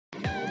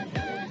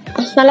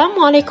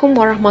Assalamualaikum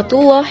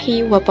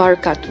warahmatullahi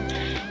wabarakatuh.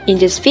 In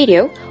this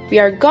video, we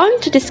are going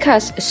to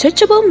discuss a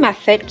suitable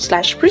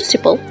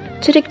method/principle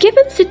to the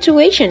given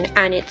situation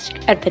and its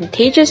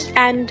advantages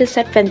and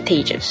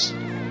disadvantages.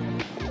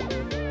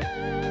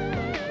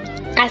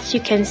 As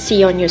you can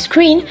see on your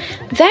screen,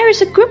 there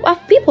is a group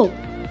of people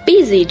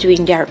busy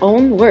doing their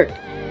own work.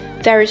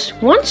 There is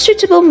one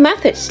suitable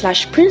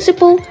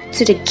method/principle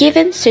to the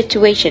given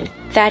situation,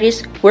 that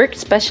is work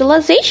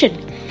specialization.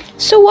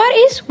 So what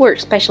is work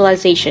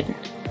specialization?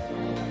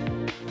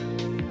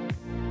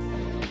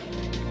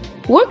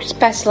 Work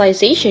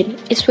specialization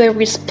is where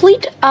we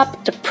split up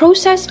the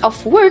process of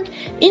work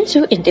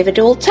into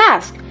individual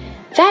tasks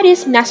that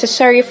is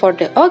necessary for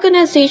the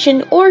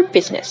organization or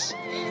business,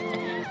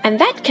 and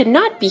that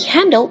cannot be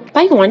handled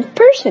by one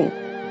person.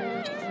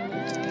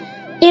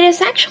 It is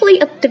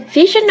actually a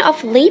division of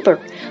labor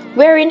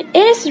wherein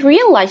it is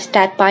realized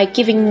that by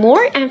giving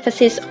more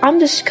emphasis on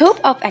the scope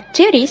of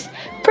activities,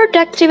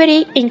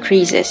 productivity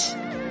increases.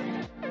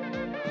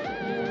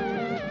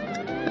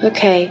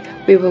 Okay,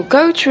 we will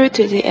go through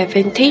to the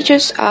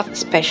advantages of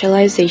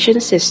specialization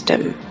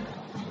system.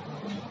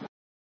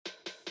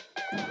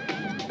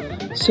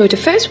 So the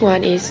first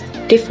one is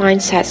define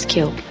set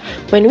skill.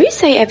 When we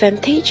say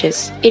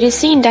advantages, it is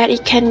seen that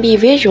it can be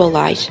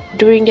visualized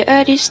during the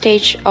early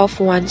stage of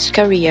one's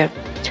career.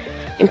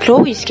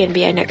 Employees can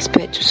be an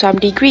expert to some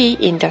degree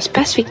in their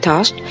specific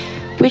task,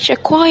 which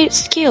acquired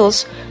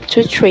skills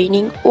through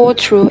training or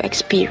through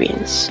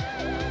experience.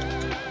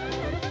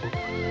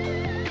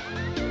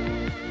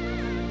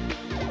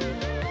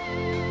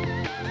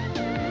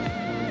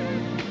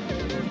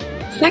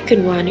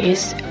 Second one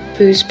is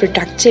boost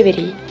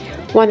productivity.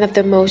 One of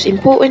the most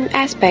important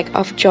aspects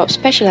of job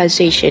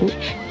specialization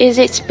is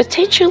its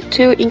potential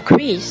to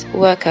increase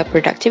worker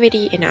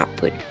productivity and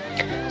output.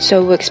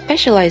 So work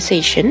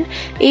specialization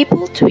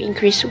able to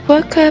increase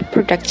worker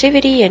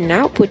productivity and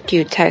output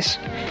due to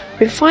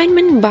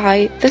refinement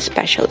by the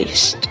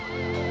specialist.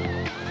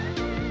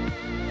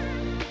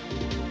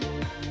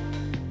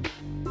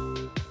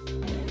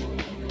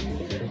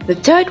 The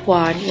third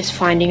one is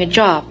finding a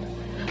job.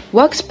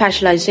 Work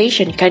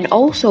specialization can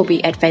also be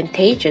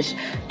advantageous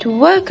to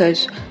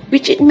workers,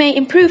 which it may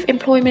improve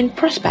employment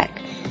prospects.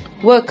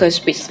 Workers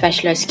with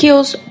specialized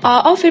skills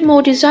are often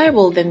more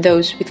desirable than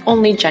those with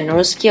only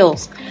general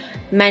skills.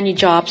 Many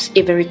jobs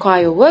even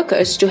require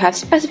workers to have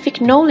specific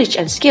knowledge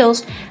and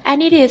skills,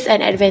 and it is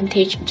an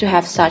advantage to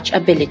have such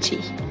ability.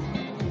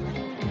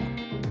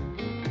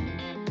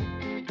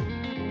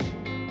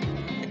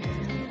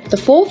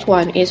 The fourth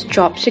one is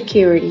job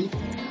security.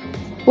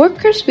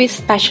 Workers with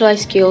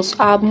specialized skills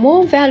are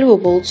more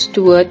valuable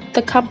toward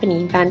the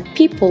company than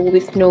people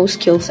with no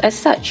skills as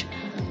such.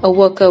 A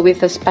worker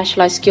with a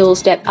specialized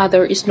skills that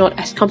other is not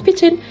as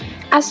competent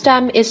as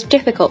them is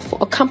difficult for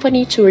a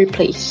company to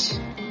replace.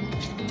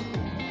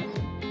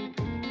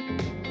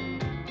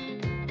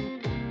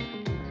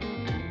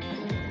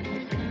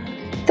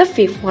 The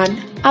fifth one,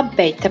 a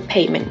better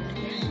payment.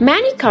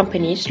 Many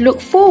companies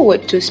look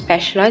forward to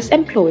specialized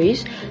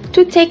employees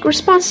to take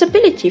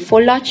responsibility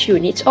for large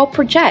units or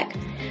projects.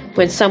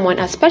 When someone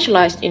is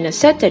specialized in a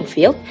certain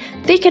field,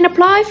 they can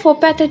apply for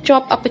better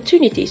job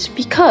opportunities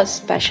because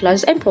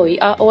specialized employees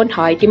are on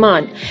high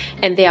demand,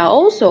 and they are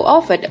also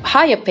offered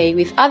higher pay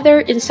with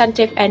other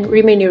incentives and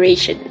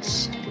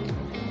remunerations.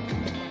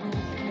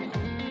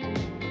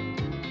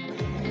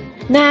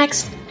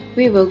 Next,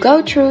 we will go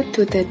through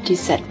to the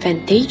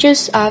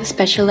disadvantages of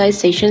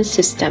specialization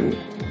system.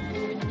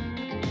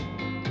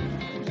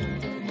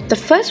 The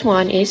first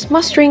one is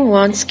mastering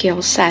one's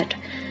skill set.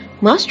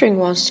 Mastering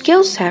one's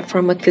skill set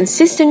from a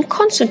consistent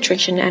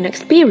concentration and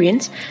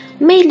experience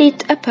may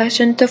lead a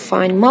person to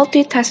find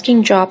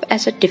multitasking job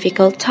as a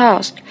difficult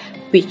task,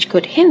 which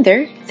could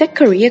hinder their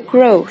career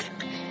growth.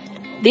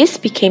 This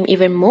became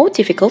even more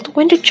difficult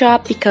when the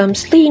job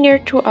becomes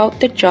linear throughout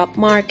the job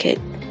market.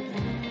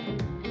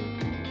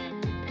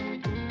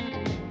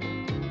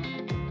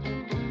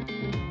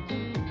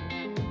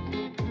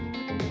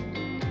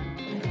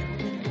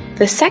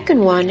 The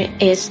second one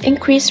is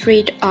increased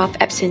rate of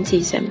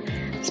absenteeism.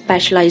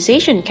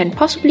 Specialization can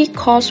possibly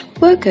cause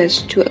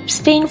workers to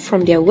abstain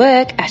from their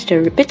work as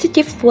the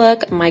repetitive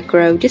work might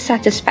grow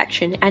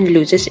dissatisfaction and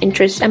loses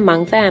interest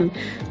among them,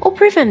 or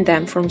prevent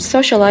them from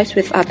socializing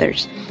with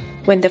others.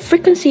 When the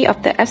frequency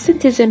of the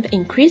absenteeism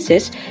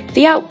increases,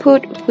 the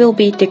output will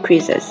be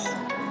decreases.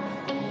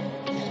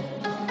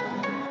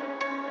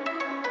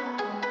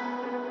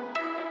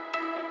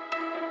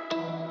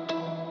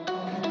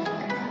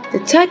 The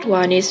third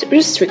one is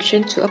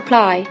restriction to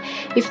apply.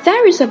 If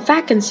there is a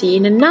vacancy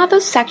in another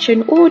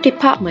section or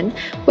department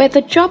where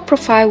the job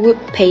profile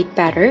would pay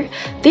better,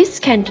 this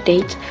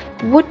candidate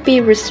would be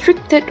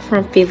restricted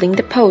from filling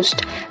the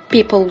post.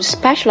 People with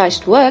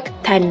specialized work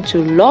tend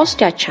to lose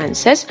their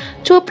chances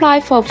to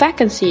apply for a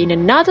vacancy in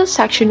another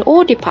section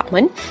or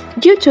department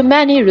due to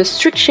many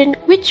restrictions,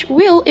 which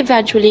will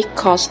eventually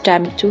cause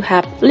them to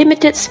have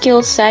limited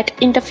skill set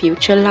in the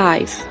future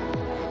life.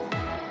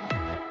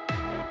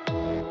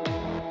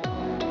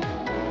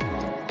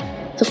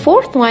 The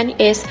fourth one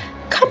is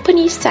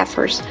company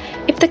suffers.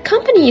 If the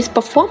company is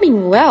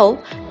performing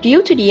well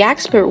due to the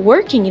expert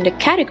working in the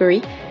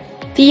category,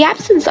 the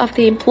absence of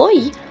the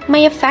employee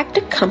may affect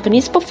the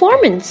company's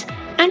performance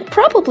and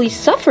probably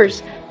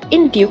suffers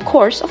in due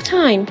course of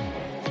time.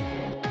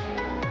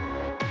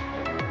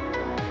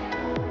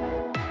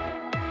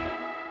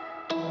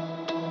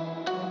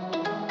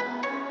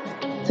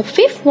 The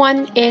fifth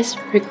one is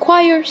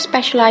require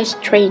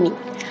specialized training.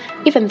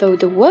 Even though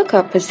the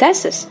worker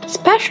possesses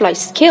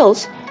specialized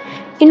skills,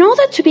 in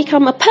order to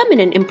become a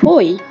permanent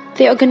employee,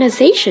 the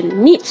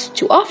organization needs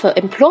to offer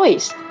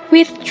employees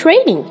with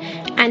training,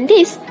 and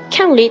this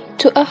can lead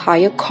to a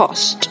higher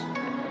cost.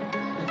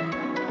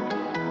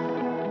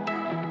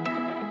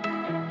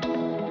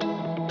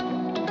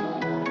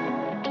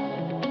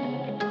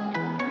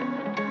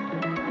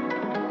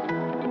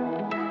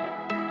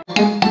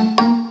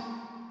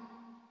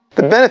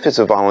 The benefits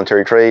of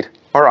voluntary trade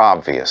are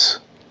obvious.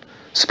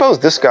 Suppose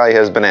this guy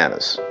has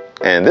bananas,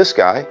 and this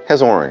guy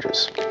has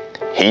oranges.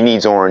 He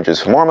needs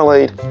oranges for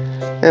marmalade,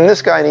 and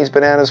this guy needs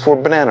bananas for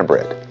banana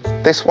bread.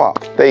 They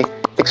swap, they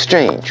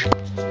exchange.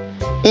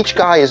 Each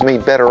guy is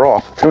made better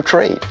off through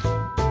trade.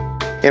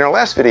 In our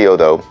last video,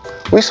 though,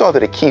 we saw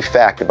that a key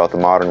fact about the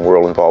modern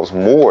world involves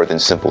more than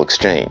simple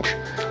exchange,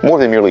 more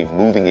than merely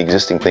moving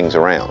existing things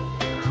around.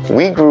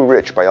 We grew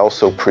rich by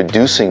also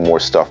producing more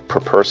stuff per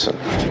person.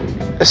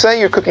 Say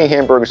you're cooking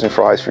hamburgers and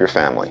fries for your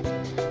family.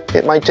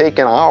 It might take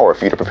an hour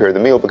for you to prepare the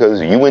meal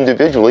because you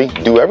individually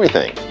do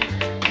everything.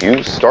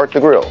 You start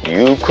the grill,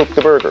 you cook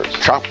the burgers,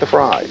 chop the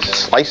fries,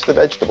 slice the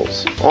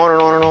vegetables, on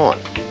and on and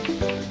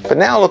on. But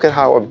now look at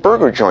how a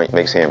burger joint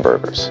makes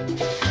hamburgers.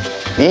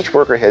 Each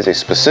worker has a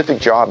specific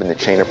job in the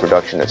chain of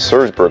production that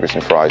serves burgers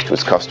and fries to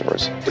its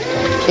customers.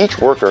 Each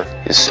worker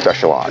is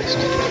specialized.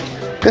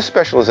 This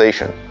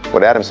specialization,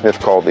 what Adam Smith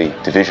called the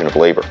division of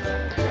labor,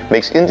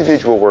 makes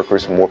individual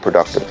workers more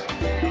productive.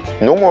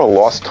 No more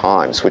lost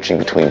time switching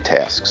between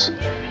tasks.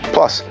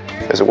 Plus,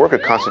 as a worker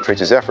concentrates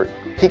his effort,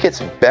 he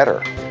gets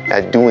better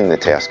at doing the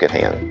task at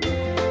hand.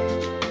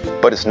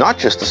 But it's not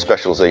just the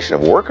specialization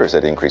of workers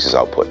that increases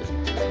output.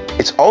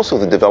 It's also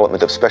the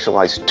development of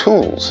specialized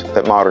tools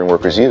that modern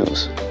workers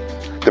use.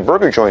 The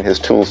burger joint has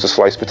tools to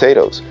slice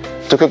potatoes,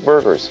 to cook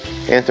burgers,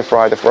 and to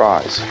fry the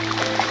fries.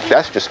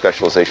 That's just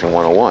specialization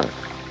 101.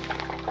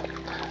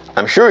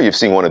 I'm sure you've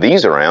seen one of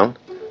these around,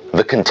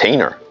 the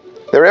container.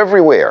 They're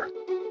everywhere.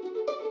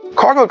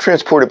 Cargo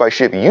transported by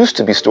ship used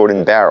to be stored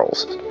in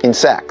barrels, in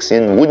sacks,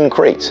 in wooden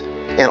crates,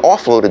 and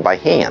offloaded by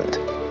hand.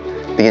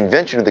 The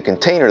invention of the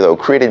container, though,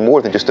 created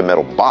more than just a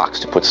metal box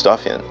to put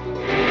stuff in.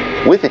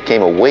 With it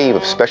came a wave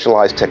of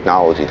specialized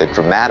technology that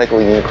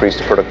dramatically increased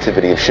the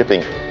productivity of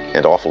shipping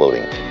and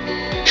offloading.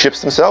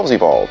 Ships themselves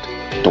evolved,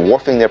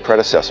 dwarfing their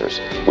predecessors,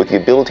 with the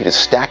ability to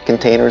stack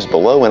containers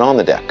below and on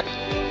the deck.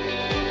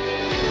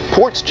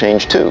 Ports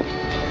changed too,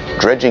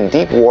 dredging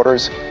deep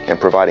waters and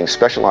providing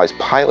specialized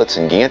pilots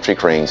and gantry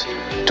cranes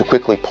to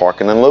quickly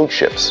park and unload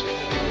ships.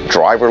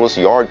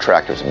 Driverless yard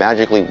tractors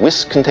magically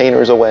whisk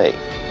containers away.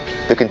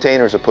 The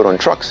containers are put on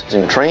trucks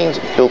and trains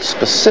built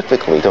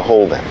specifically to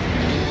hold them.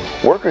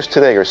 Workers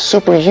today are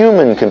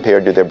superhuman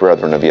compared to their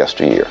brethren of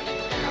yesteryear.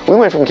 We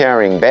went from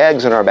carrying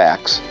bags on our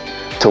backs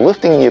to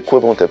lifting the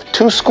equivalent of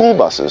 2 school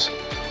buses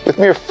with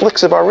mere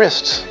flicks of our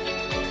wrists.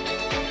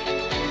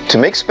 To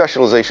make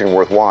specialization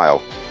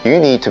worthwhile, you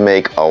need to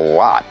make a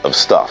lot of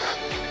stuff.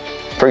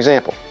 For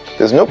example,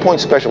 there's no point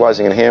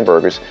specializing in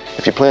hamburgers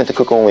if you plan to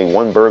cook only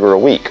 1 burger a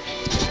week,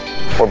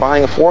 or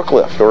buying a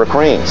forklift or a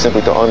crane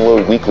simply to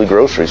unload weekly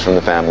groceries from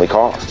the family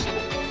car.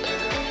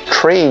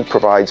 Trade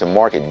provides a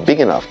market big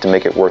enough to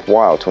make it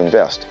worthwhile to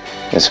invest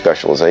in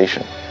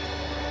specialization.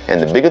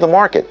 And the bigger the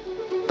market,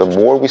 the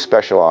more we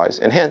specialize,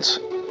 and hence,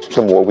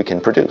 the more we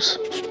can produce.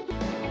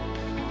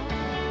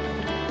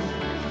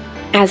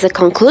 As a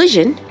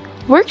conclusion,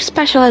 work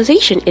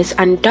specialization is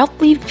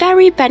undoubtedly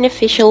very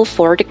beneficial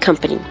for the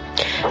company.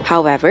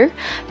 However,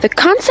 the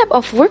concept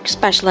of work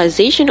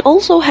specialization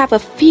also have a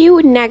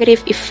few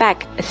negative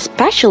effects,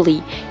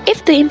 especially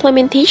if the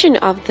implementation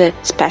of the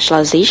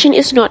specialization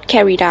is not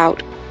carried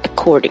out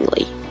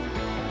accordingly.